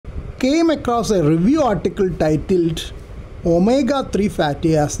came across a review article titled Omega-3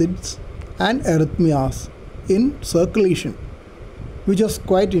 fatty acids and arrhythmias in circulation, which was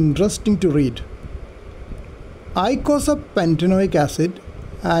quite interesting to read. Eicosapentaenoic acid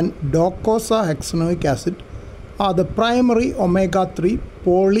and docosahexaenoic acid are the primary omega-3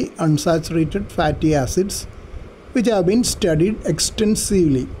 polyunsaturated fatty acids which have been studied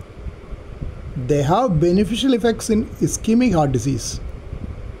extensively. They have beneficial effects in ischemic heart disease,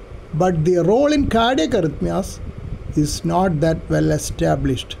 but their role in cardiac arrhythmias is not that well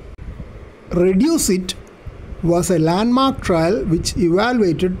established. REDUCE-IT was a landmark trial which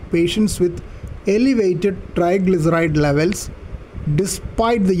evaluated patients with elevated triglyceride levels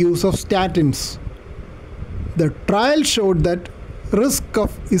despite the use of statins. The trial showed that risk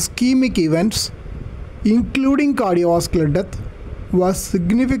of ischemic events, including cardiovascular death, was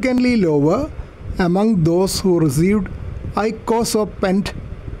significantly lower among those who received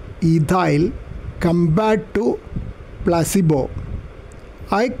icosapent-ethyl compared to placebo.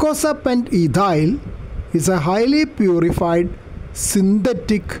 Icosapent-ethyl is a highly purified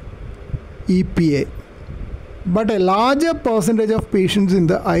synthetic EPA, but a larger percentage of patients in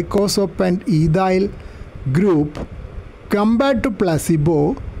the icosapent-ethyl group compared to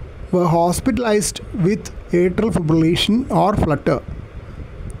placebo were hospitalized with atrial fibrillation or flutter,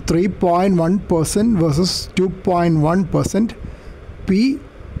 3.1% versus 2.1%, p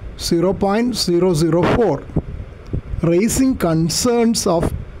 0.004, raising concerns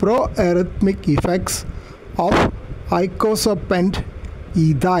of pro-arrhythmic effects of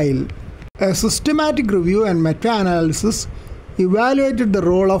icosapent-ethyl. A systematic review and meta-analysis evaluated the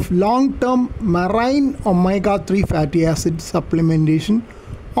role of long-term marine omega-3 fatty acid supplementation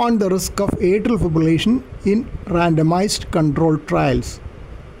on the risk of atrial fibrillation in randomized controlled trials.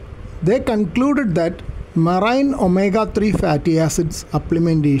 They concluded that marine omega-3 fatty acids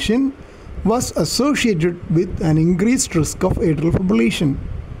supplementation was associated with an increased risk of atrial fibrillation.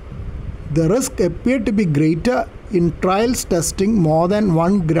 The risk appeared to be greater in trials testing more than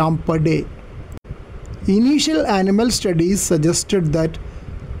 1 gram per day. Initial animal studies suggested that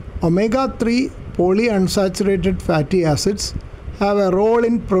omega-3 polyunsaturated fatty acids have a role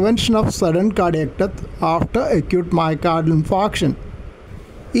in prevention of sudden cardiac death after acute myocardial infarction.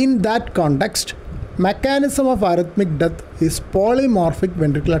 In that context, mechanism of arrhythmic death is polymorphic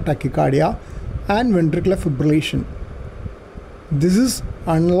ventricular tachycardia and ventricular fibrillation. This is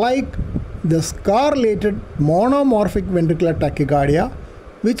unlike the scar-related monomorphic ventricular tachycardia,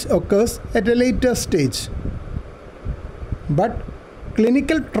 which occurs at a later stage. But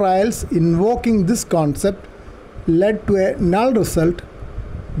clinical trials invoking this concept led to a null result,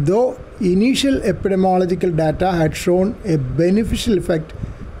 though initial epidemiological data had shown a beneficial effect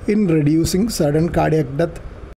in reducing sudden cardiac death